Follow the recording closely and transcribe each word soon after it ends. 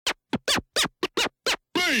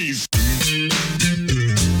noise.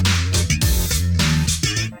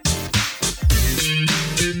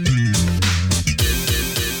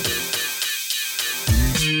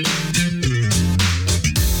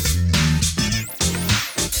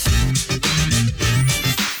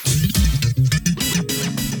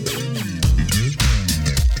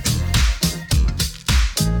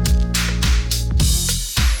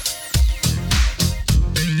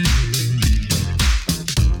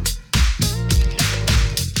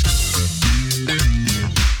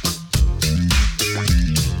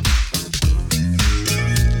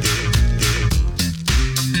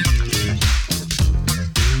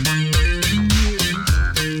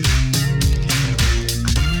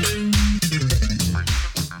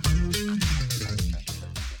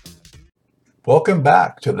 Welcome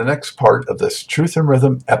back to the next part of this Truth and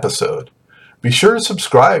Rhythm episode. Be sure to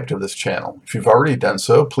subscribe to this channel. If you've already done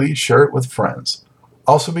so, please share it with friends.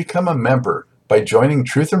 Also become a member by joining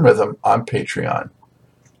Truth and Rhythm on Patreon,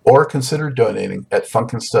 or consider donating at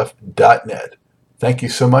funkinstuff.net. Thank you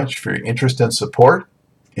so much for your interest and support.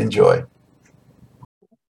 Enjoy.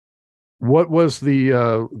 What was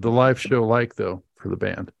the live show like though for the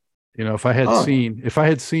band? You know, if I had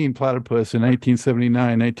seen Platypus in 1979,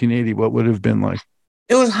 1980, what would it have been like?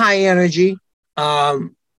 It was high energy.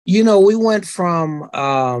 You know, we went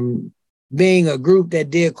from being a group that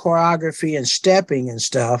did choreography and stepping and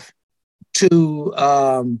stuff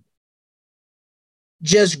to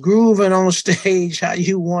just grooving on stage how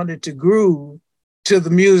you wanted to groove to the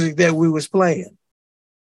music that we was playing.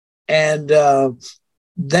 And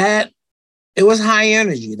that, it was high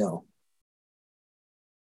energy though.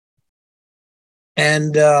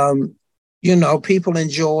 And, you know, people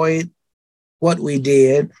enjoyed what we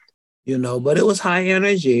did, you know, but it was high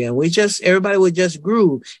energy and everybody would just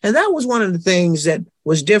groove. And that was one of the things that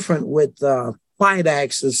was different with white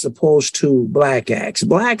acts as opposed to black acts.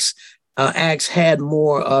 Blacks acts had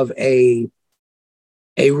more of a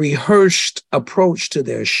rehearsed approach to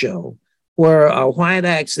their show, where white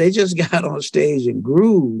acts, they just got on stage and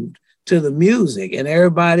grooved to the music, and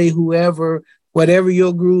everybody, whatever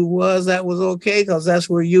your groove was, that was okay, because that's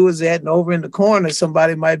where you was at, and over in the corner,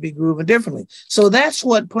 somebody might be grooving differently. So that's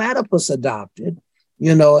what Platypus adopted,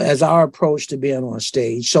 you know, as our approach to being on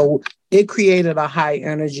stage. So it created a high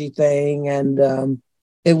energy thing, and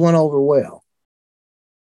it went over well.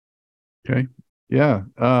 Okay. Yeah.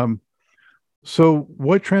 So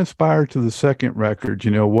what transpired to the second record?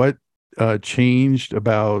 You know, what changed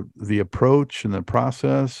about the approach and the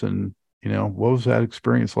process, and, you know, what was that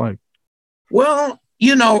experience like? Well,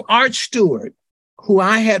 you know, Art Stewart, who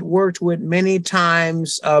I had worked with many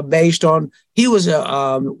times based on, he was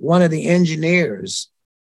one of the engineers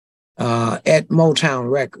at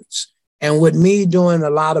Motown Records. And with me doing a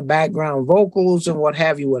lot of background vocals and what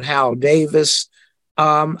have you with Hal Davis,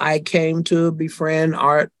 I came to befriend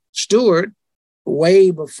Art Stewart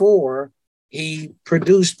way before he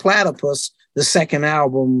produced Platypus, the second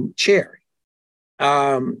album, Cherry.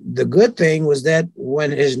 The good thing was that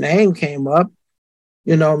when his name came up,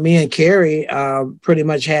 you know, me and Kerry pretty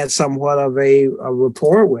much had somewhat of a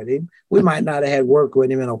rapport with him. We might not have had worked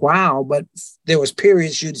with him in a while, but there was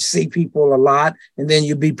periods you'd see people a lot, and then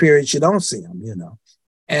you'd be periods you don't see them, you know.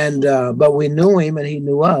 And but we knew him and he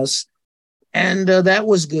knew us, and that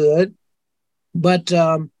was good. But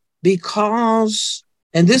because,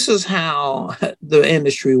 and this is how the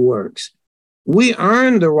industry works, we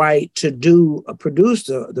earned the right to produce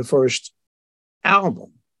the first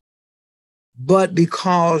album. But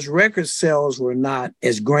because record sales were not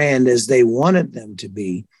as grand as they wanted them to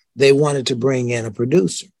be, they wanted to bring in a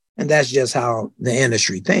producer. And that's just how the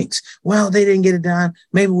industry thinks. Well, they didn't get it done.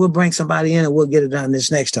 Maybe we'll bring somebody in and we'll get it done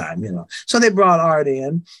this next time, you know. So they brought Art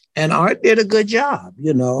in, and Art did a good job,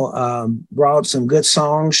 you know, brought some good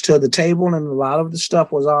songs to the table, and a lot of the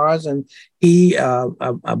stuff was ours. And he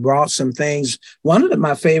brought some things. One of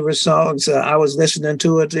my favorite songs, I was listening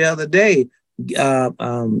to it the other day,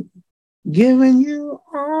 Giving You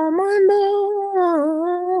All My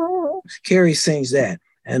Love. Kerry sings that.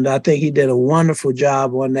 And I think he did a wonderful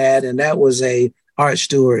job on that. And that was a Art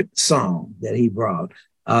Stewart song that he brought.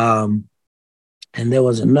 And there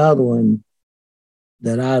was another one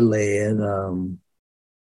that I led.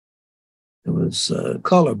 It was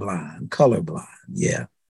Colorblind. Yeah, it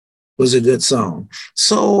was a good song.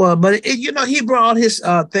 So, but you know, he brought his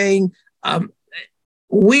thing.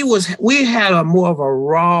 We had a more of a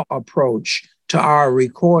raw approach to our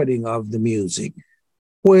recording of the music,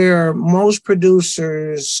 where most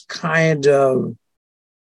producers kind of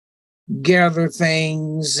gather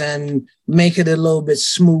things and make it a little bit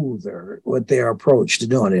smoother with their approach to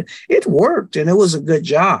doing it. It worked, and it was a good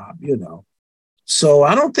job, you know. So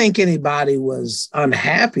I don't think anybody was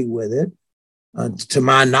unhappy with it, to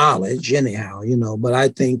my knowledge, anyhow, but I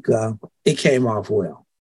think it came off well.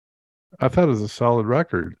 I thought it was a solid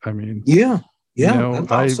record. I mean, Yeah, I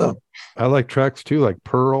thought I so. I like tracks too, like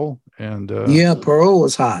Pearl and Yeah, Pearl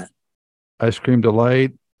was hot. Ice Cream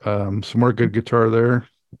Delight. Some more good guitar there.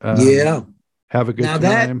 Yeah. Have a Good Now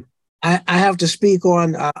that Time. I have to speak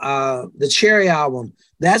on the Cherry album.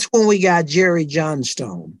 That's when we got Jerry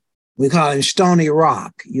Johnstone. We call him Stony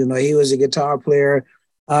Rock. He was a guitar player.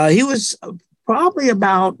 He was probably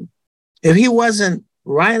about, if he wasn't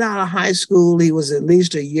right out of high school, he was at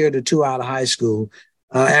least a year to two out of high school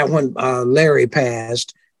at when Larry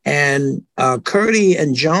passed. And Curdy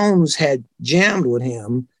and Jones had jammed with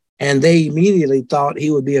him, and they immediately thought he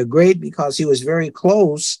would be a great, because he was very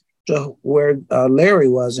close to where Larry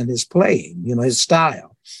was in his playing, his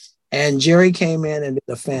style. And Jerry came in and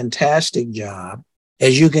did a fantastic job,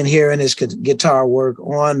 as you can hear in his guitar work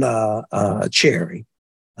on Cherry.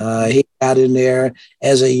 He got in there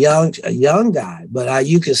as a young guy, but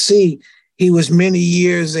you could see he was many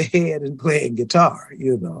years ahead in playing guitar.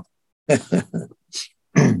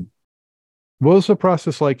 What was the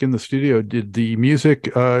process like in the studio? Did the music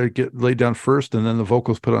get laid down first and then the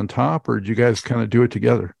vocals put on top, or did you guys kind of do it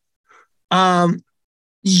together?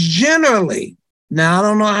 Generally, now I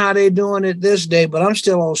don't know how they're doing it this day, but I'm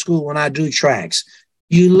still old school when I do tracks.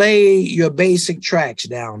 You lay your basic tracks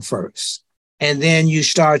down first, and then you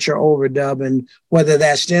start your overdubbing, whether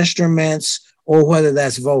that's instruments or whether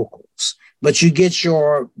that's vocals. But you get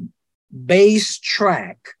your bass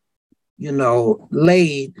track,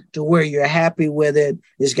 laid to where you're happy with it.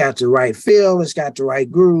 It's got the right feel, it's got the right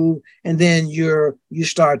groove, and then you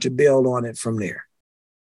start to build on it from there.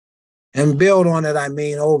 And build on it, I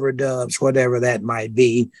mean overdubs, whatever that might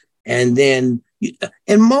be. And then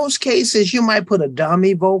in most cases, you might put a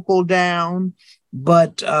dummy vocal down,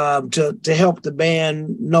 but to help the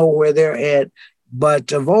band know where they're at. But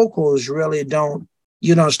the vocals really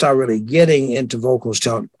you don't start really getting into vocals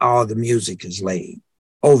till all the music is laid,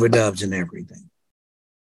 overdubs and everything.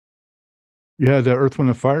 You had Earth, Wind,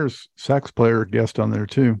 and Fire's sax player guest on there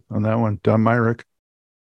too, on that one, Don Myrick.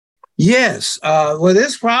 Yes. Well,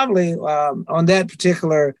 this probably on that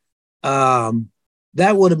particular, that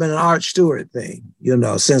would have been an Art Stewart thing,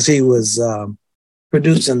 since he was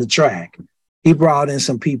producing the track. He brought in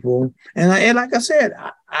some people. And like I said,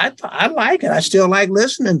 I like it. I still like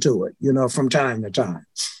listening to it, from time to time.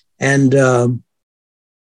 And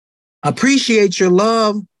Appreciate Your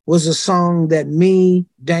Love was a song that me,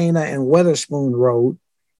 Dana, and Weatherspoon wrote.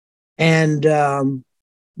 And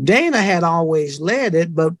Dana had always led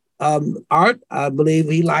it, but Art, I believe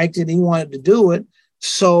he liked it. He wanted to do it.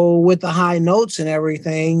 So with the high notes and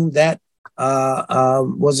everything, that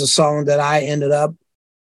was a song that I ended up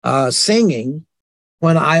singing.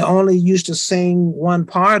 When I only used to sing one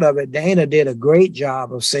part of it, Dana did a great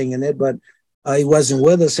job of singing it, but he wasn't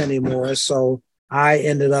with us anymore. So I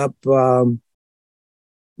ended up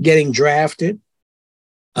getting drafted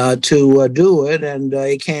to do it, and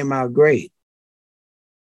it came out great.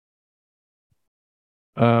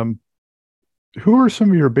 Who are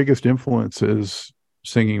some of your biggest influences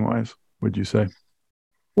singing wise, would you say?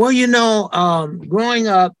 Well, growing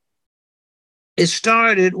up, it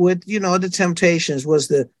started with, the Temptations was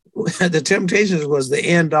the Temptations was the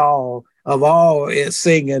end all of all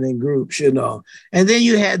singing in groups, and then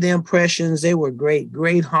you had the Impressions. They were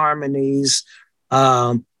great harmonies.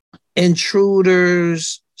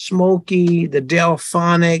 Intruders, Smokey, the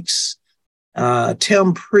Delphonics,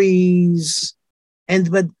 Tempries.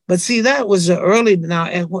 But see, that was the early. Now,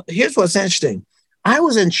 and here's what's interesting. I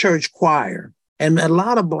was in church choir, and a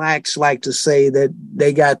lot of Blacks like to say that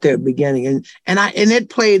they got their beginning, and it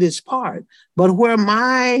played its part. But where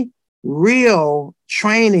my real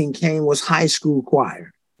training came was high school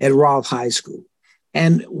choir at Roth High School.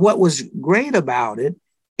 And what was great about it,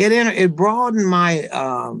 it broadened my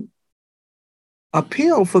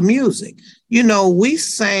appeal for music. We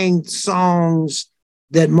sang songs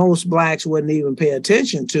that most Blacks wouldn't even pay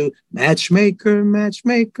attention to. Matchmaker,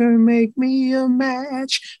 matchmaker, make me a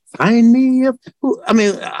match. Find me a... I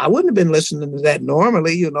mean, I wouldn't have been listening to that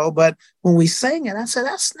normally, but when we sang it, I said,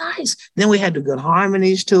 that's nice. Then we had the good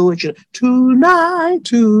harmonies to it. Tonight,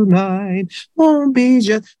 won't be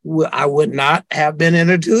just... I would not have been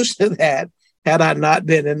introduced to that had I not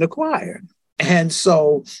been in the choir. And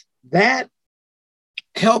so that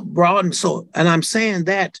helped broaden. So, and I'm saying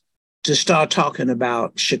that to start talking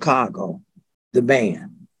about Chicago, the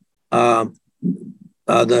band, the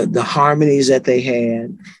harmonies that they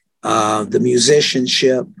had, the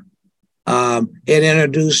musicianship. It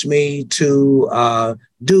introduced me to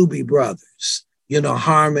Doobie Brothers.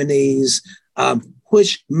 harmonies,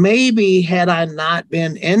 which maybe had I not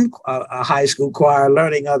been in a high school choir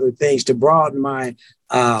learning other things to broaden my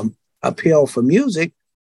appeal for music,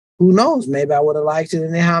 who knows? Maybe I would have liked it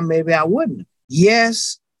anyhow, maybe I wouldn't.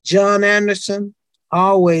 Yes, John Anderson,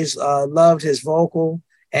 always loved his vocal,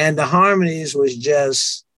 and the harmonies was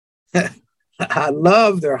just, I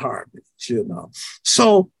love their harmonies,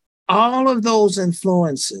 So all of those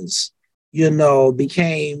influences,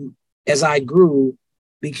 became, as I grew,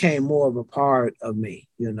 became more of a part of me,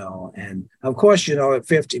 And of course, at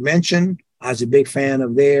Fifth Dimension, I was a big fan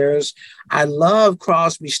of theirs. I love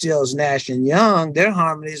Crosby, Stills, Nash and Young. Their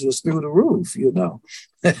harmonies was through the roof,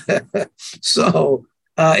 So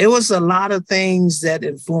it was a lot of things that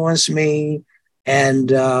influenced me,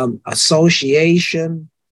 and association.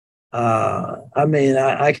 Mamas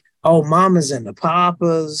and the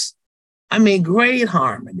Papas. Great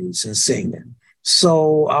harmonies and singing.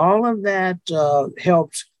 So all of that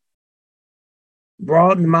helped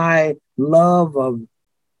broaden my love of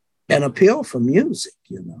an appeal for music,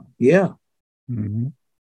 Yeah. Mm-hmm.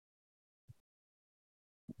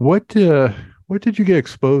 What did you get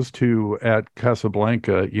exposed to at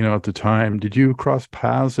Casablanca, at the time? Did you cross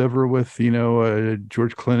paths ever with,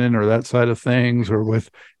 George Clinton or that side of things, or with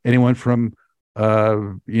anyone from,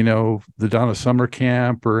 the Donna Summer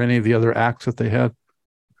Camp or any of the other acts that they had?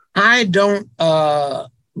 I don't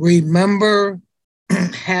remember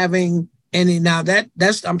having any. Now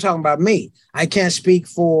that's I'm talking about me. I can't speak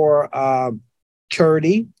for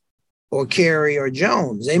Curdy or Carey or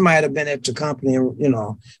Jones. They might have been at the company,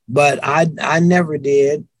 but I never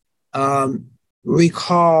did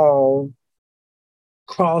recall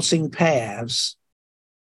crossing paths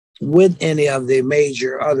with any of the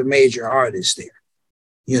other major artists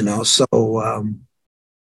there, So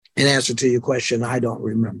in answer to your question, I don't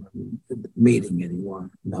remember meeting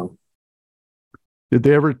anyone. No. Did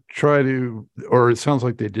they ever try to, or it sounds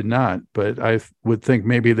like they did not, but I would think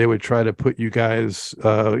maybe they would try to put you guys,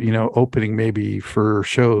 opening maybe for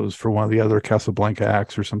shows for one of the other Casablanca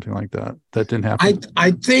acts or something like that. That didn't happen.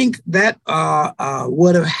 I think that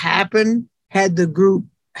would have happened had the group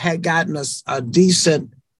had gotten a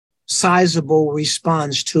decent, sizable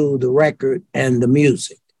response to the record and the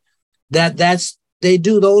music. They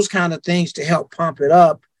do those kind of things to help pump it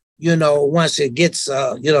up, once it gets,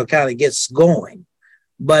 kind of gets going.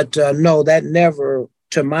 But no, that never,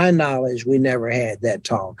 to my knowledge, we never had that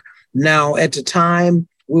talk. Now, at the time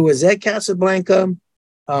we was at Casablanca,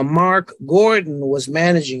 Mark Gordon was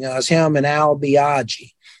managing us, him and Al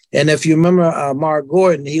Biaggi. And if you remember Mark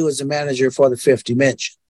Gordon, he was the manager for the Fifth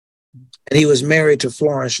Dimension. And he was married to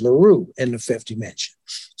Florence LaRue in the Fifth Dimension.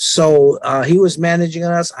 So he was managing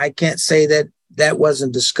us. I can't say that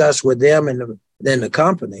wasn't discussed with them in the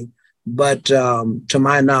company. But to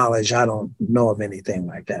my knowledge, I don't know of anything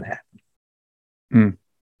like that happening.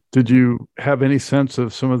 Did you have any sense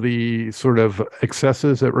of some of the sort of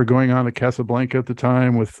excesses that were going on at Casablanca at the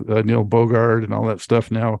time with Neil Bogart and all that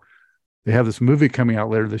stuff? Now they have this movie coming out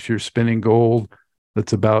later this year, Spinning Gold,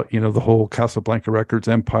 that's about, the whole Casablanca Records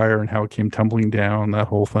empire and how it came tumbling down, that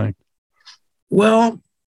whole thing. Well,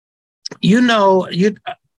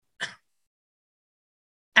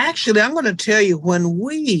 actually, I'm going to tell you, when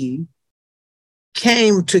we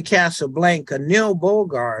came to Casablanca, Neil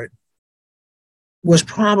Bogart was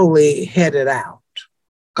probably headed out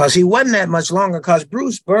because he wasn't that much longer, because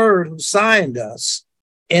Bruce Byrd, who signed us,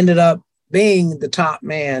 ended up being the top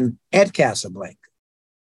man at Casablanca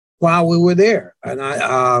while we were there.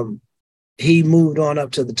 And he moved on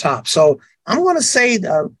up to the top. So I'm going to say,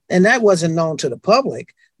 and that wasn't known to the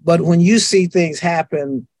public, but when you see things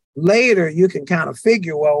happen later, you can kind of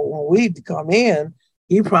figure, well, when we come in,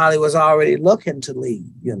 he probably was already looking to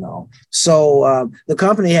leave, So the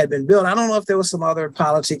company had been built. I don't know if there was some other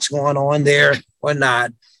politics going on there or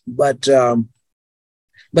not, but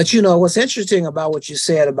what's interesting about what you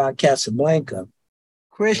said about Casablanca,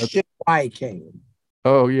 Christian Wycane.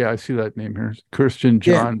 Oh yeah, I see that name here, Christian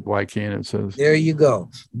John Wycane. It says there. You go.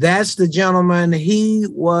 That's the gentleman. He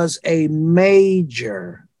was a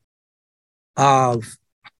major a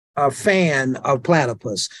fan of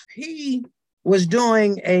Platypus. He was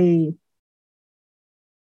doing an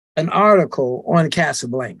article on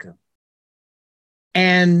Casablanca,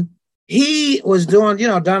 and he was doing,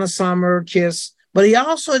 Donna Summer, Kiss, but he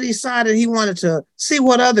also decided he wanted to see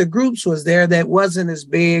what other groups was there that wasn't as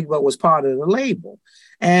big but was part of the label.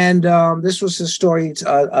 And this was his story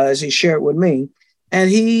as he shared with me. And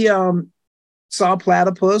he saw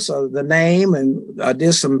Platypus, the name, and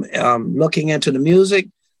did some looking into the music.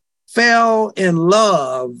 Fell in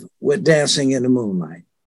love with Dancing in the Moonlight.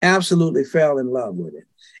 Absolutely fell in love with it.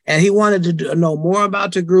 and he wanted to know more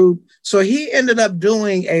about the group. So he ended up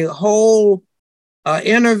doing a whole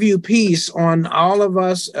interview piece on all of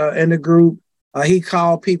us in the group. He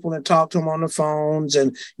called people and talked to them on the phones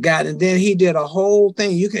and then he did a whole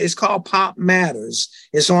thing. It's called Pop Matters.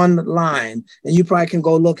 It's online and you probably can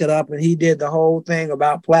go look it up. And he did the whole thing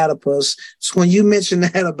about Platypus. So when you mentioned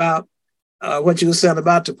that about what you were saying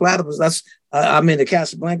about the Platypus, that's, the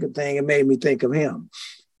Casablanca thing, it made me think of him.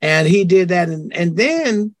 And he did that. And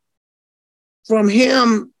then from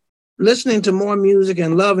him listening to more music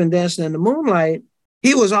and Love and Dancing in the Moonlight,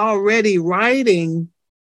 he was already writing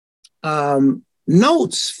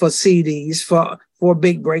notes for CDs for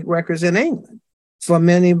Big Break Records in England for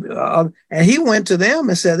many. And he went to them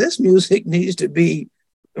and said, this music needs to be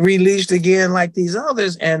released again like these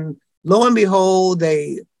others. And lo and behold,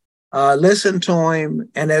 they listened to him.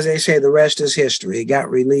 And as they say, the rest is history. It got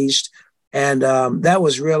released. And that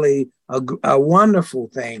was really a wonderful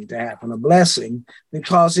thing to happen, a blessing,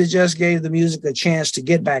 because it just gave the music a chance to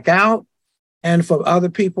get back out. And for other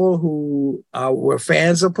people who were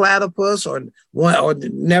fans of Platypus or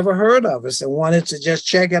never heard of us and wanted to just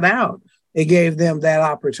check it out, it gave them that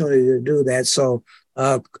opportunity to do that. So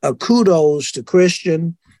kudos to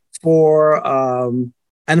Christian for,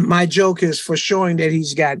 and my joke is for showing that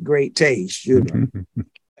he's got great taste. You know,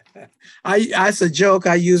 it's a joke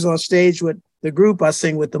I use on stage with the group I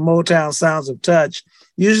sing with, the Motown Sounds of Touch.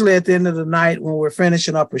 Usually at the end of the night when we're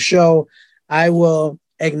finishing up a show, I will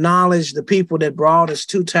acknowledge the people that brought us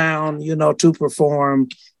to town, to perform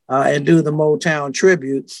and do the Motown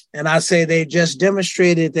tribute. And I say they just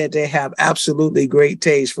demonstrated that they have absolutely great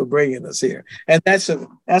taste for bringing us here. And that's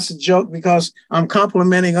a joke because I'm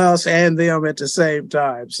complimenting us and them at the same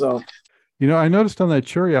time. So, I noticed on that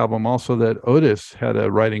Cherry album also that Otis had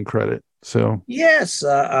a writing credit. So yes,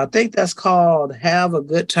 I think that's called Have a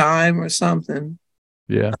Good Time or something.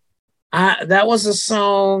 Yeah. That was a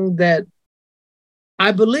song that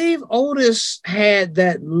I believe Otis had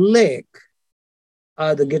that lick,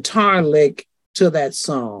 the guitar lick to that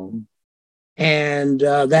song. And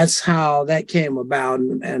that's how that came about.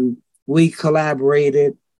 And we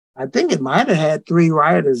collaborated. I think it might have had 3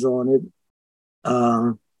 writers on it.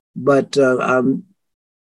 But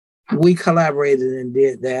we collaborated and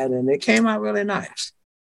did that. And it came out really nice.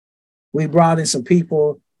 We brought in some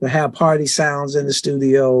people to have party sounds in the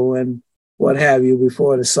studio and what have you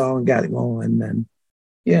before the song got going. And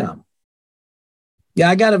yeah,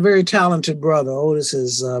 I got a very talented brother. Otis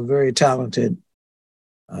is a very talented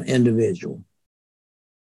individual.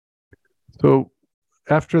 So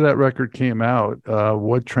after that record came out,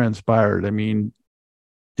 what transpired? I mean,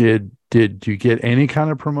 did you get any kind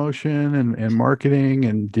of promotion and marketing?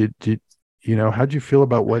 And did how'd you feel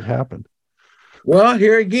about what happened? Well,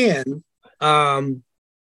 here again,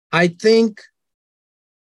 I think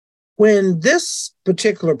when this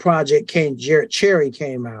particular project Cherry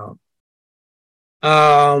came out,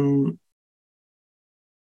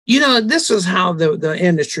 this is how the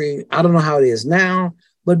industry, I don't know how it is now,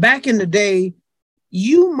 but back in the day,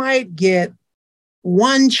 you might get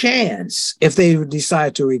one chance if they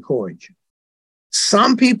decide to record you.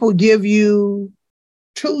 Some people give you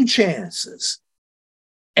 2 chances.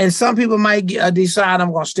 And some people might decide,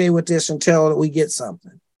 I'm going to stay with this until we get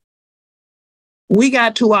something. We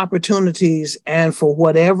got 2 opportunities, and for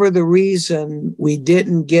whatever the reason, we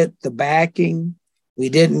didn't get the backing. We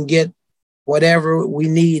didn't get whatever we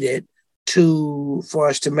needed for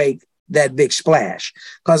us to make that big splash.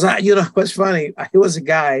 Because what's funny, it was a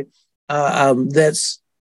guy that's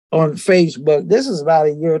on Facebook. This is about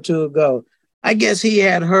a year or 2 ago. I guess he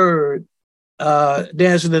had heard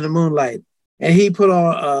Dancing in the Moonlight, and he put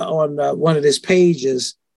on one of his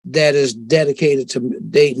pages that is dedicated to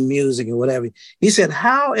Dayton music and whatever. He said,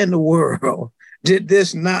 how in the world did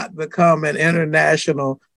this not become an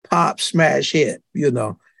international pop smash hit,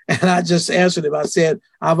 And I just answered him. I said,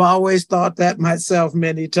 I've always thought that myself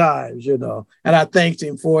many times, and I thanked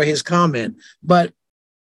him for his comment. But,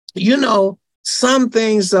 some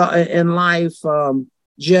things in life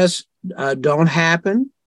just don't happen.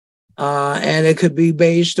 And it could be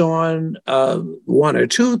based on 1 or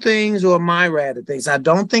 2 things or myriad of things. I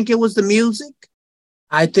don't think it was the music.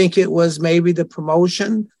 I think it was maybe the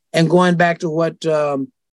promotion. And going back to what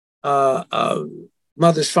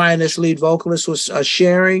Mother's Finest lead vocalist was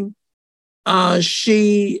sharing,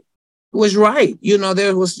 she was right.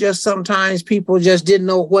 There was just sometimes people just didn't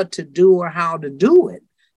know what to do or how to do it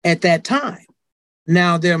at that time.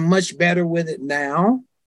 Now they're much better with it now.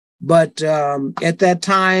 But at that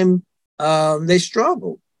time, they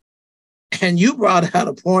struggled. And you brought out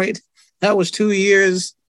a point that was 2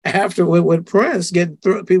 years after with Prince getting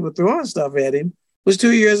people throwing stuff at him. was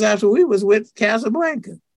 2 years after we was with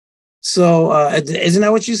Casablanca. So isn't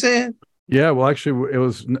that what you said? Yeah, well, actually, it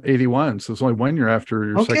was 81, so it's only 1 year after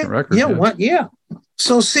your second record. Yeah, what? Yeah.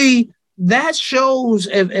 So see, that shows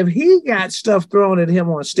if he got stuff thrown at him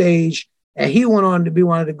on stage and he went on to be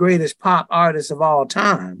one of the greatest pop artists of all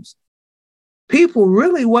times, people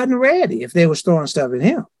really wasn't ready if they was throwing stuff at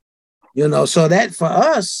him. So that for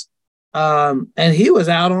us, and he was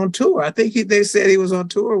out on tour. I think they said he was on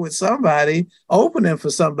tour with somebody, opening for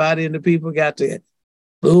somebody, and the people got to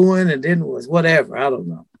booing and then was whatever. I don't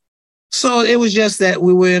know. So it was just that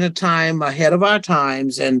we were in a time ahead of our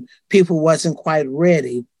times, and people wasn't quite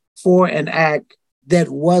ready for an act that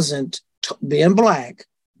wasn't being black,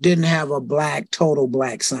 didn't have a total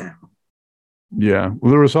black sound. Yeah.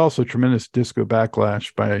 Well, there was also tremendous disco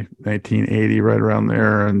backlash by 1980, right around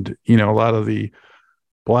there. And, a lot of the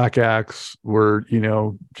black acts were,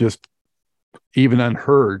 just even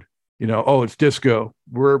unheard, oh, it's disco.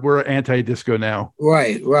 We're anti-disco now.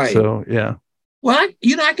 Right. So, yeah. Well,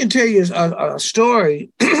 I can tell you a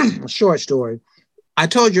story, a short story. I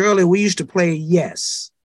told you earlier, we used to play Yes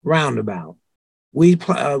Roundabout. We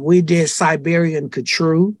did Siberian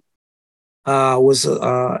Couture, but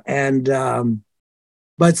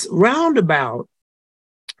Roundabout,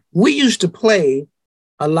 we used to play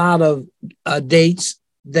a lot of dates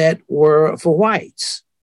that were for whites.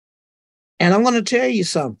 And I'm going to tell you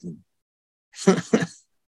something.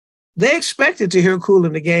 They expected to hear Kool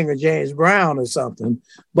and the Gang or James Brown or something.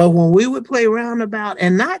 But when we would play Roundabout,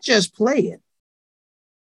 and not just play it,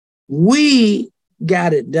 we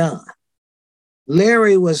got it done.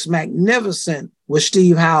 Larry was magnificent with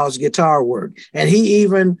Steve Howe's guitar work. And he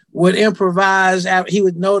even would improvise. He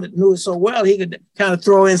would knew it so well, he could kind of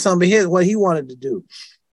throw in some of what he wanted to do.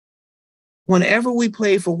 Whenever we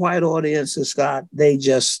played for white audiences, Scott, they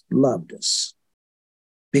just loved us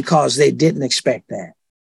because they didn't expect that.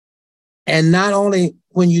 And not only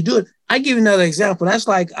when you do it, I give you another example. That's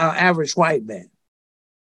like our average white band.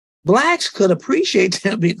 Blacks could appreciate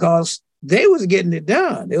them because they was getting it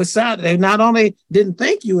done. They not only didn't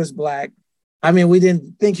think you was black, we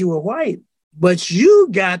didn't think you were white, but you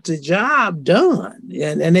got the job done.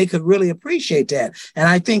 And they could really appreciate that. And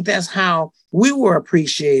I think that's how we were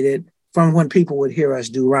appreciated from when people would hear us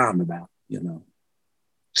do Roundabout,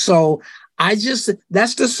 So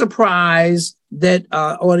that's the surprise that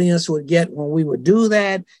our audience would get when we would do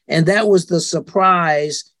that. And that was the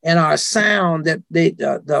surprise in our sound that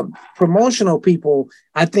the promotional people,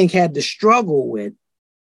 I think, had to struggle with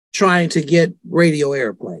trying to get radio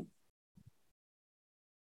airplay.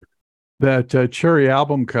 That Cherry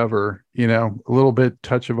album cover, a little bit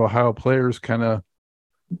Touch of Ohio Players kind of.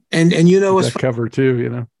 And that cover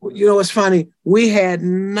too, what's funny? We had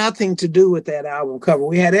nothing to do with that album cover.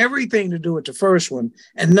 We had everything to do with the first one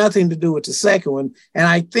and nothing to do with the second one. And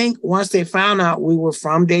I think once they found out we were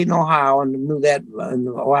from Dayton, Ohio, and knew that in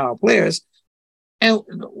the Ohio Players, and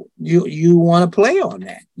you want to play on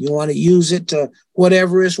that. You want to use it to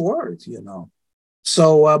whatever it's worth,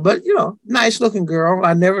 So, but nice looking girl.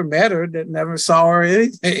 I never met her, never saw her or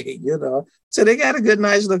anything, So they got a good,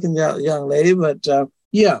 nice looking young lady, but.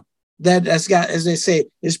 Yeah, that's got, as they say,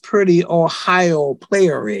 is pretty Ohio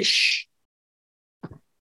playerish.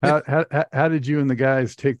 How did you and the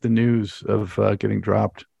guys take the news of getting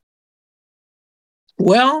dropped?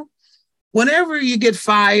 Well, whenever you get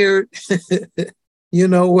fired,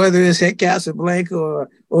 whether it's at Casablanca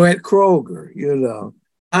or at Kroger,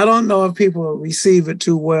 I don't know if people receive it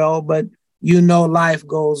too well, but life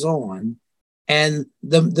goes on, and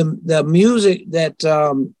the music that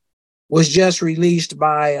was just released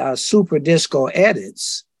by Super Disco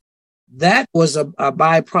Edits. That was a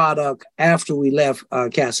byproduct after we left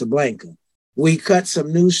Casablanca. We cut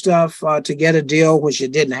some new stuff to get a deal, which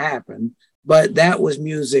it didn't happen, but that was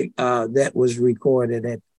music that was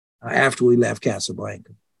recorded after we left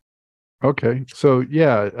Casablanca. Okay, so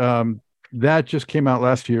yeah, that just came out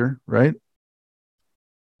last year, right?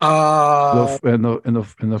 In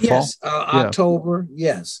the yes, fall. October.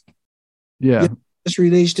 Yes. Yeah. Just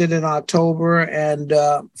released it in October, and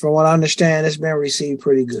from what I understand, it's been received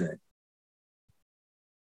pretty good.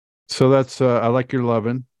 So that's I Like Your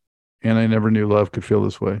Lovin', and I Never Knew Love Could Feel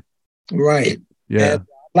This Way. Right. Yeah. And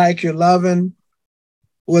Like Your Lovin'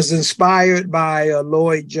 was inspired by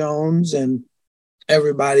Lloyd Jones, and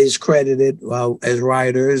everybody's credited as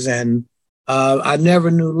writers. And I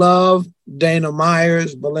Never Knew Love, Dana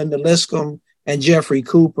Myers, Belinda Liscombe, and Jeffrey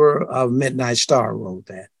Cooper of Midnight Star wrote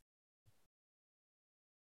that.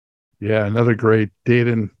 Yeah, another great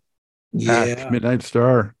Dayton act, Midnight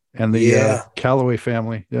Star, and the Calloway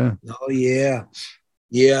family. Yeah. Oh, yeah.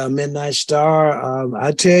 Yeah, Midnight Star.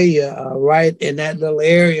 I tell you, right in that little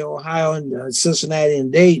area, Ohio and Cincinnati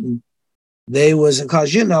and Dayton, they was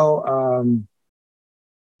because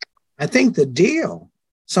I think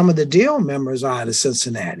some of the deal members are out of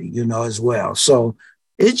Cincinnati, as well. So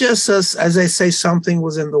it just as they say, something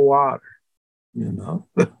was in the water, you know.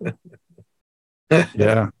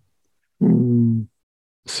 Yeah. Mm.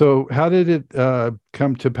 So how did it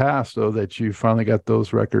come to pass, though, that you finally got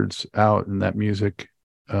those records out and that music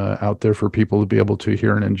out there for people to be able to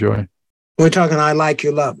hear and enjoy? We're talking I Like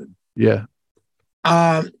Your Lovin'. Yeah.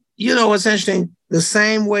 What's interesting, the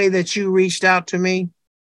same way that you reached out to me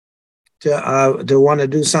to want to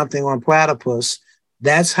do something on Platypus,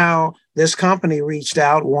 that's how this company reached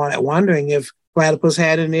out, wondering if Platypus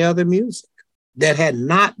had any other music that had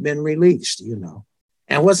not been released,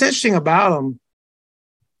 And what's interesting about them,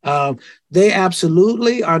 they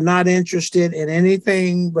absolutely are not interested in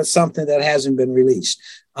anything but something that hasn't been released.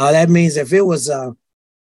 That means if it was a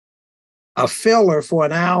filler for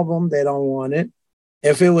an album, they don't want it.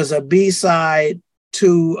 If it was a B-side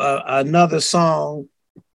to another song,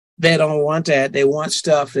 they don't want that. They want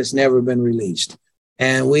stuff that's never been released.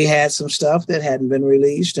 And we had some stuff that hadn't been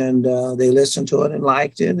released, and they listened to it and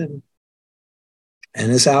liked it. And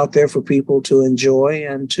it's out there for people to enjoy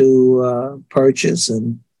and to purchase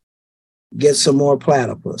and get some more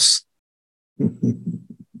Platypus.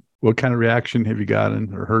 What kind of reaction have you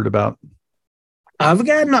gotten or heard about? I've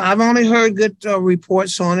only heard good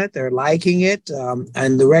reports on it. They're liking it.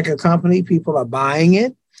 And the record company, people are buying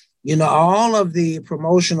it. All of the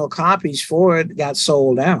promotional copies for it got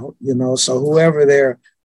sold out, so whoever their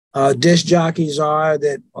disc jockeys are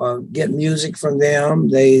that get music from them,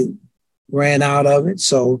 they ran out of it.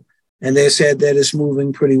 So, and they said that it's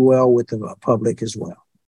moving pretty well with the public as well.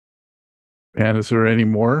 And is there any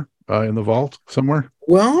more in the vault somewhere?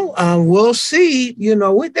 Well, we'll see.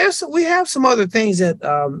 We have some other things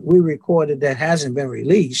that we recorded that hasn't been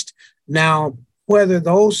released. Now, whether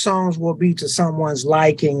those songs will be to someone's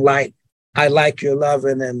liking, like I Like Your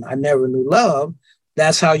Lovin' and I Never Knew Love,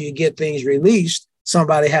 that's how you get things released.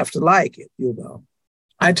 Somebody have to like it,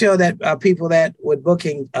 I tell that people that with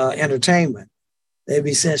booking entertainment, they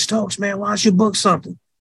be saying, Stokes, man, why don't you book something?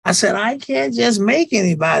 I said, I can't just make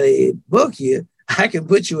anybody book you. I can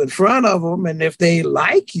put you in front of them, and if they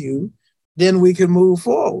like you, then we can move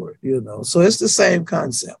forward, So it's the same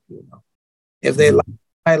concept, If they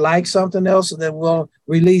like something else, then we'll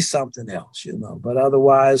release something else, But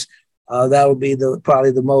otherwise, that would be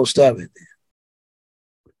probably the most of it.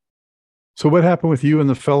 So what happened with you and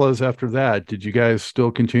the fellas after that? Did you guys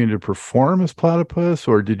still continue to perform as Platypus,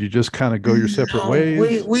 or did you just kind of go your separate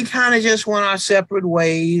ways? We kind of just went our separate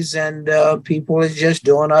ways, and people is just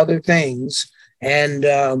doing other things. And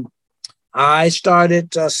I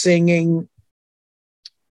started singing.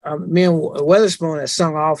 Me and Weatherspoon has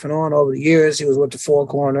sung off and on over the years. He was with the Four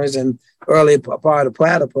Corners and early part of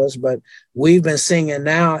Platypus, but we've been singing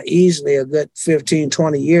now easily a good 15,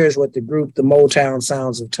 20 years with the group, the Motown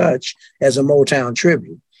Sounds of Touch, as a Motown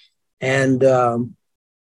tribute. And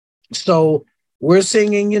so we're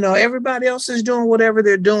singing, everybody else is doing whatever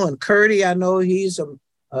they're doing. Curdy, I know he's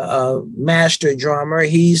a master drummer.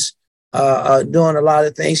 He's doing a lot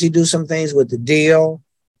of things. He do some things with the Deal.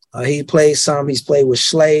 He plays some. He's played with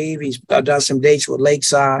Slave. He's done some dates with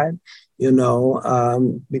Lakeside,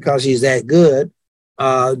 because he's that good.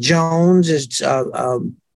 Jones is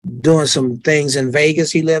doing some things in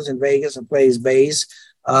Vegas. He lives in Vegas and plays bass.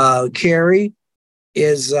 Carrie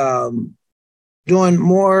is doing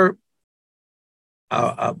more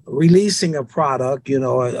releasing a product,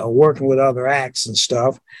 working with other acts and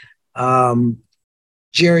stuff.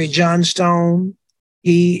 Jerry Johnstone,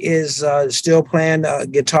 he is still playing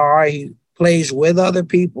guitar. He plays with other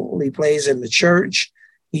people. He plays in the church.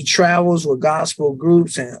 He travels with gospel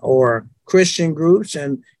groups or Christian groups,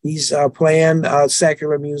 and he's playing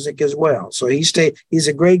secular music as well. So he's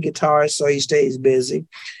a great guitarist, so he stays busy.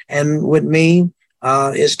 And with me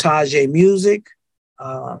is Tajay Music,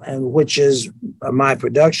 and which is my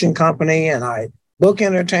production company, and I book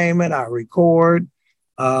entertainment. I record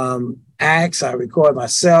acts. I record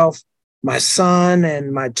myself. My son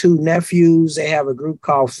and my two nephews, they have a group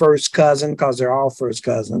called First Cousin because they're all first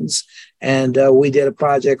cousins. And we did a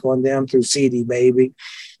project on them through CD Baby.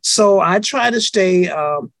 So I try to stay,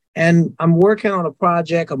 and I'm working on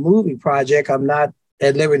a movie project I'm not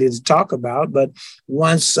at liberty to talk about, but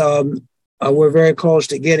once we're very close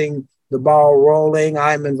to getting the ball rolling,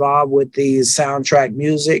 I'm involved with the soundtrack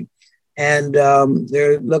music. And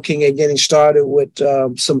they're looking at getting started with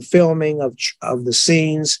some filming of the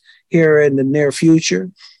scenes here in the near future.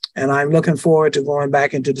 And I'm looking forward to going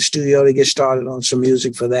back into the studio to get started on some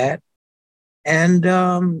music for that. And,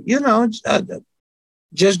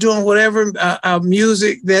 just doing whatever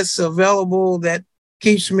music that's available that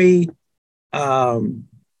keeps me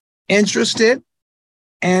interested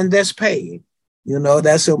and that's paid.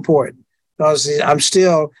 That's important. Because I'm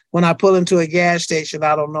still, when I pull into a gas station,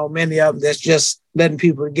 I don't know many of them that's just letting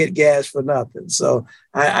people get gas for nothing. So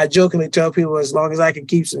I jokingly tell people, as long as I can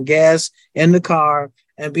keep some gas in the car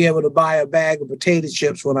and be able to buy a bag of potato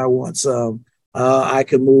chips when I want some, I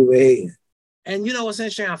can move ahead. And what's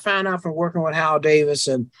interesting, I found out from working with Hal Davis,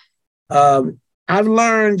 and I've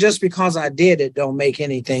learned just because I did it don't make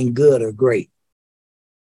anything good or great.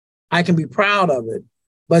 I can be proud of it,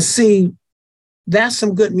 but see, that's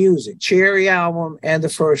some good music. Cherry album and the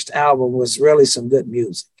first album was really some good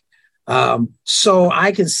music. So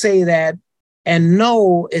I can say that and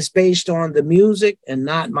know it's based on the music and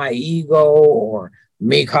not my ego or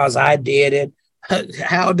me because I did it.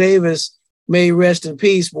 Hal Davis, may rest in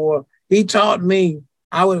peace, boy. He taught me.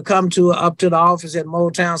 I would come up to the office at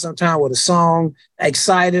Motown sometime with a song,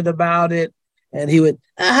 excited about it. And he would,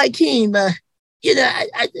 Hakim,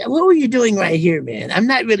 what were you doing right here, man? I'm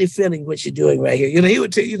not really feeling what you're doing right here. He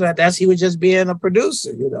would tell you that he was just being a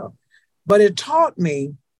producer, But it taught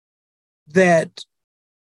me that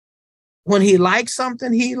when he liked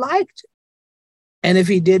something, he liked it. And if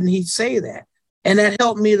he didn't, he'd say that. And that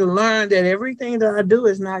helped me to learn that everything that I do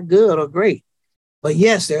is not good or great. But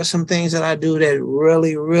yes, there are some things that I do that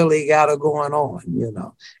really, really got it going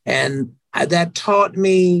on, And that taught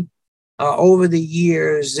me over the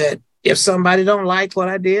years that if somebody don't like what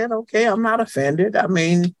I did, okay, I'm not offended. I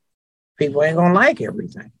mean, people ain't gonna like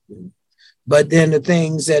everything. But then the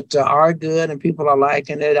things that are good and people are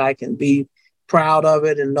liking it, I can be proud of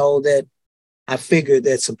it and know that I figured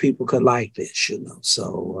that some people could like this,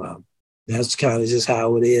 So that's kind of just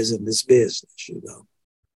how it is in this business,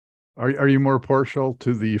 Are you more partial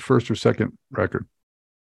to the first or second record?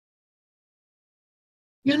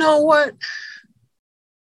 You know what?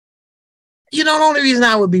 The only reason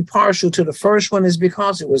I would be partial to the first one is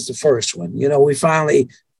because it was the first one. We finally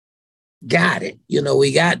got it.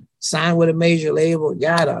 We got signed with a major label,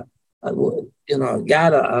 got a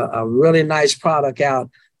really nice product out.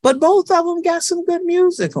 But both of them got some good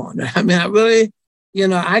music on it. I mean, I really,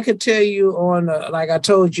 I could tell you on, like I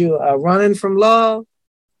told you, Running from Love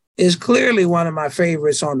is clearly one of my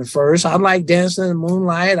favorites on the first. I like Dancing in the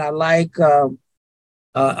Moonlight. I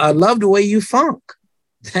love The Way You Funk.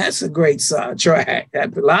 That's a great track. A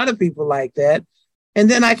lot of people like that. And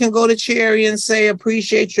then I can go to Cherry and say,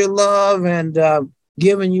 Appreciate Your Love and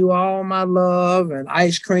Giving You All My Love and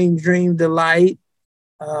Ice Cream Dream Delight.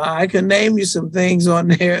 I can name you some things on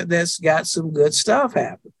there that's got some good stuff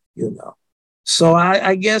happening, So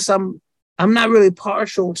I guess I'm not really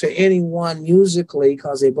partial to anyone musically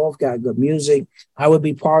because they both got good music. I would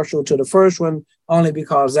be partial to the first one only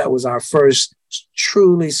because that was our first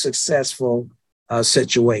truly successful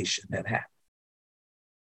situation that happened.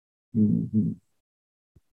 Mm-hmm.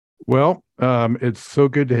 Well, it's so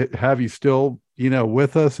good to have you still,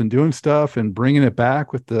 with us and doing stuff and bringing it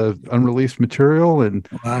back with the unreleased material. And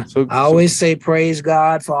I always say, praise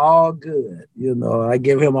God for all good. I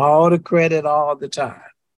give him all the credit all the time.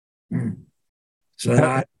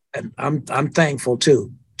 So I'm thankful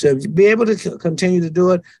too to be able to continue to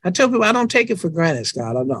do it. I tell people I don't take it for granted,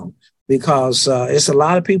 Scott. I don't. Because it's a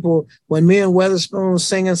lot of people, when me and Weatherspoon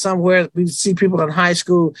singing somewhere, we see people in high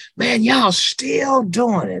school, man, y'all still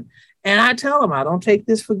doing it. And I tell them, I don't take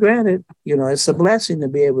this for granted. It's a blessing to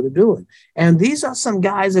be able to do it. And these are some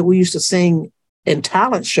guys that we used to sing in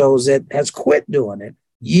talent shows that has quit doing it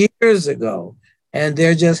years ago. And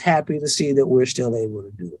they're just happy to see that we're still able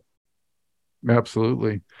to do it.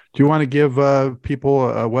 Absolutely. Do you want to give people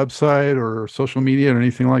a website or social media or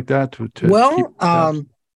anything like that?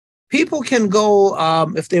 People can go,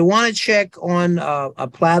 if they want to check on a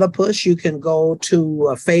Platypus, you can go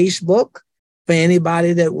to Facebook for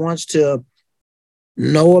anybody that wants to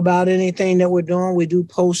know about anything that we're doing. We do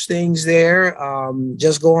post things there.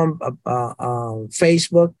 Just go on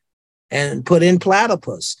Facebook and put in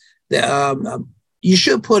Platypus. You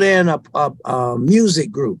should put in a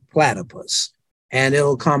music group, Platypus, and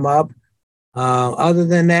it'll come up. Other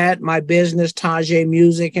than that, my business, Tajay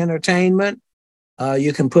Music Entertainment,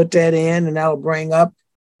 you can put that in and that'll bring up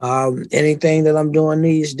anything that I'm doing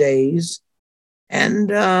these days.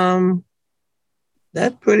 And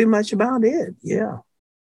that's pretty much about it. Yeah.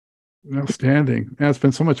 Outstanding. It's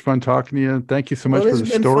been so much fun talking to you. Thank you so much for the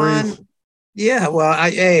stories. Fun. Yeah. Well,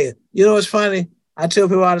 it's funny. I tell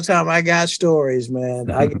people all the time, I got stories,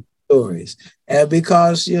 man. I got stories. And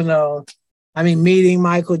because, meeting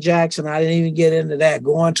Michael Jackson. I didn't even get into that.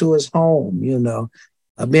 Going to his home,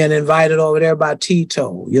 being invited over there by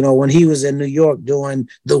Tito, when he was in New York doing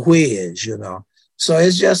The Whiz, So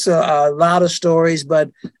it's just a lot of stories.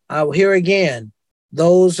 But here again,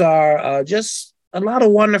 those are just a lot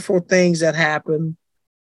of wonderful things that happen.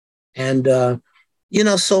 And,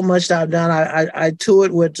 so much that I've done. I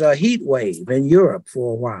toured with Heat Wave in Europe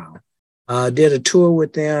for a while. Did a tour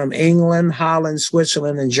with them, England, Holland,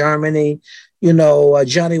 Switzerland, and Germany.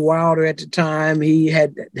 Johnny Wilder at the time, he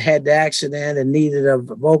had the accident and needed a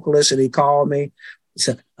vocalist, and he called me. He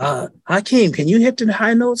said, Hakim, can you hit the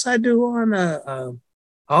high notes I do on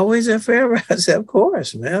Always and Forever? I said, of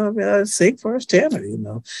course, man. I sing first tenor,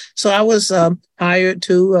 So I was hired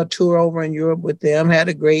to tour over in Europe with them, had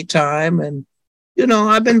a great time. And,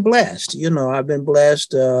 I've been blessed. I've been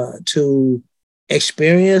blessed to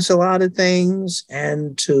experience a lot of things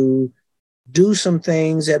and to do some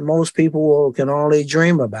things that most people can only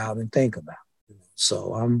dream about and think about.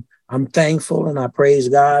 So I'm thankful, and I praise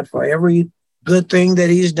God for every good thing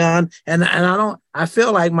that He's done. And I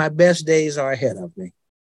feel like my best days are ahead of me.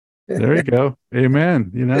 There you go.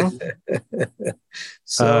 Amen.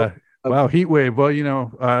 So wow, heat wave. Well,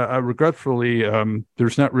 regretfully,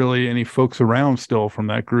 there's not really any folks around still from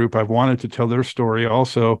that group. I've wanted to tell their story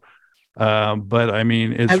also. But I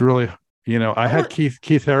mean, it's really, I had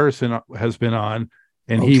Keith Harrison has been on,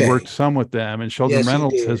 and he worked some with them, and Sheldon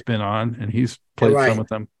Reynolds has been on, and he's played some with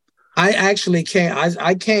them. I actually came.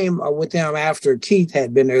 I came with them after Keith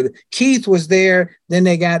had been there. Keith was there. Then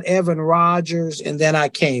they got Evan Rogers, and then I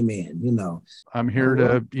came in. I'm here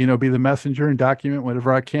to be the messenger and document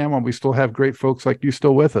whatever I can while we still have great folks like you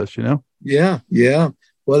still with us. Yeah.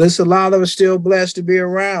 Well, it's a lot of us still blessed to be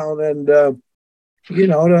around, and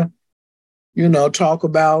talk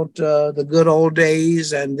about the good old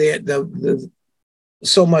days and the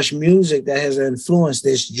so much music that has influenced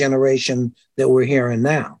this generation that we're hearing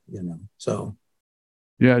now, So,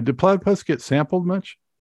 yeah, did Platypus get sampled much?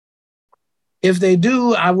 If they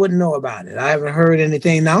do, I wouldn't know about it. I haven't heard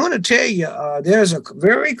anything. Now, I'm going to tell you, there's a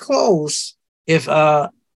very close. I've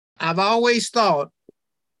always thought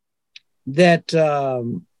that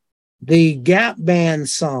the Gap Band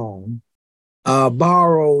song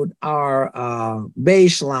borrowed our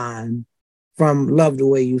bass line from Love the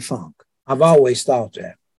Way You Funk. I've always thought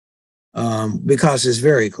that because it's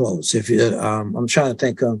very close. If you, I'm trying to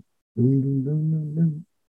think of. Burn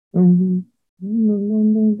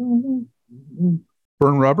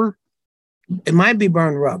Rubber. It might be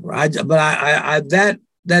Burn Rubber. That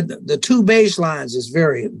the two bass lines is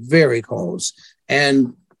very, very close.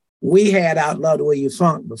 And we had Out Love the Way You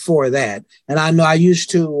Funk before that. And I know I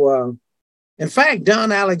used to. In fact,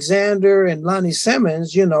 Don Alexander and Lonnie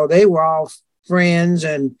Simmons, they were all friends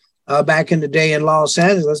and back in the day in Los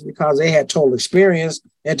Angeles because they had total experience.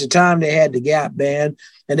 At the time, they had the Gap Band,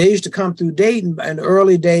 and they used to come through Dayton in the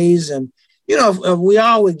early days. And, we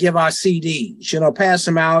all would give our CDs, pass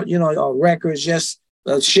them out, our records, just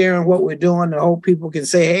sharing what we're doing. And hope people can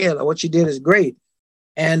say, hey, what you did is great.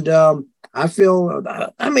 And I feel,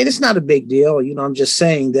 it's not a big deal. I'm just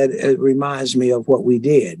saying that it reminds me of what we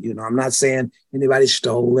did. I'm not saying anybody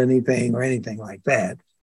stole anything or anything like that.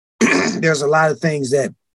 There's a lot of things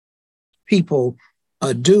that people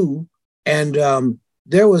do. And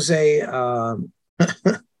there was I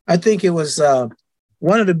think it was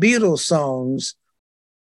one of the Beatles songs.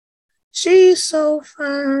 She's so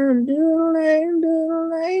fine,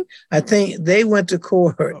 doodle-lang. I think they went to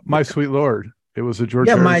court. My Sweet Lord. It was a George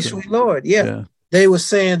Harrison. My Sweet Lord. Yeah. They were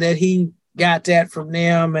saying that he got that from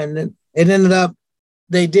them, and it ended up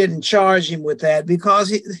they didn't charge him with that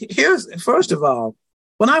because first of all,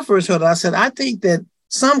 when I first heard it, I said, I think that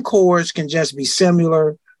some chords can just be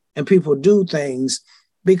similar and people do things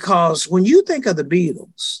because when you think of the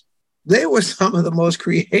Beatles, they were some of the most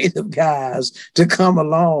creative guys to come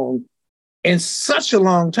along in such a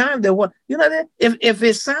long time. That if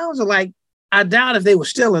it sounds like, I doubt if they were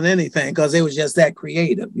still in anything because they was just that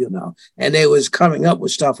creative, and they was coming up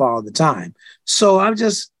with stuff all the time. So I'm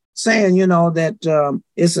just saying, that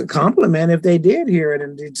it's a compliment if they did hear it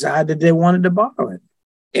and decided they wanted to borrow it.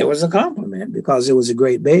 It was a compliment because it was a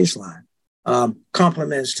great bass line.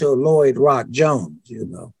 Compliments to Lloyd Rock Jones,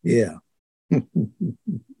 Yeah.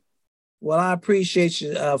 Well, I appreciate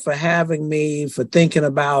you for having me, for thinking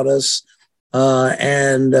about us,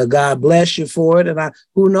 and God bless you for it. And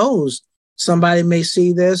who knows? Somebody may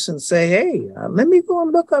see this and say, hey, let me go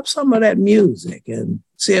and look up some of that music and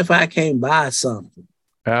see if I can buy something.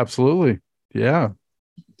 Absolutely. Yeah.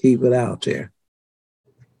 Keep it out there.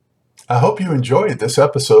 I hope you enjoyed this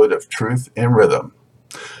episode of Truth in Rhythm.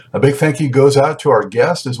 A big thank you goes out to our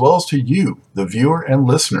guest as well as to you, the viewer and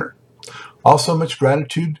listener. Also, much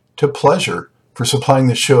gratitude to Pleasure for supplying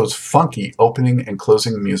the show's funky opening and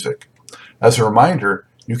closing music. As a reminder,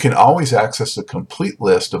 you can always access the complete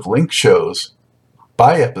list of linked shows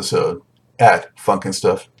by episode at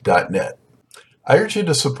funkandstuff.net. I urge you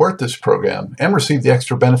to support this program and receive the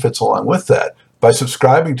extra benefits along with that by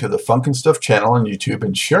subscribing to the Funk and Stuff channel on YouTube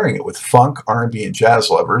and sharing it with funk, R&B, and jazz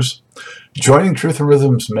lovers, joining Truth and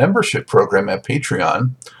Rhythm's membership program at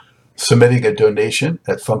Patreon, submitting a donation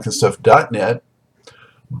at funkandstuff.net,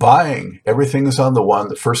 buying Everything is on the One,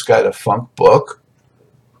 the First Guide to Funk book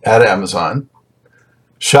at Amazon,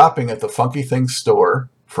 shopping at the Funky Things store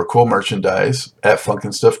for cool merchandise at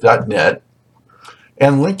funkandstuff.net,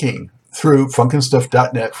 and linking through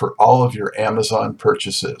funkandstuff.net for all of your Amazon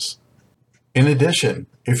purchases. In addition,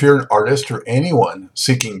 if you're an artist or anyone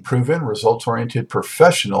seeking proven, results-oriented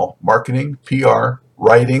professional marketing, PR,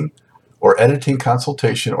 writing, or editing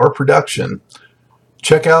consultation or production,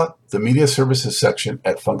 check out the media services section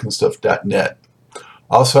at funkandstuff.net.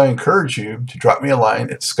 Also, I encourage you to drop me a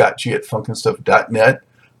line at scottg@funkandstuff.net.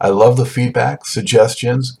 I love the feedback,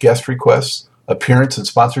 suggestions, guest requests, appearance and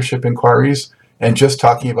sponsorship inquiries, and just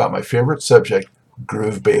talking about my favorite subject,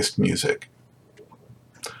 groove-based music.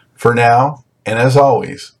 For now, and as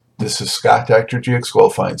always, this is Scott Dr. GX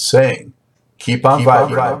Goldfine saying, keep on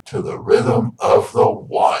vibing to the rhythm of the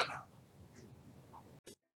one.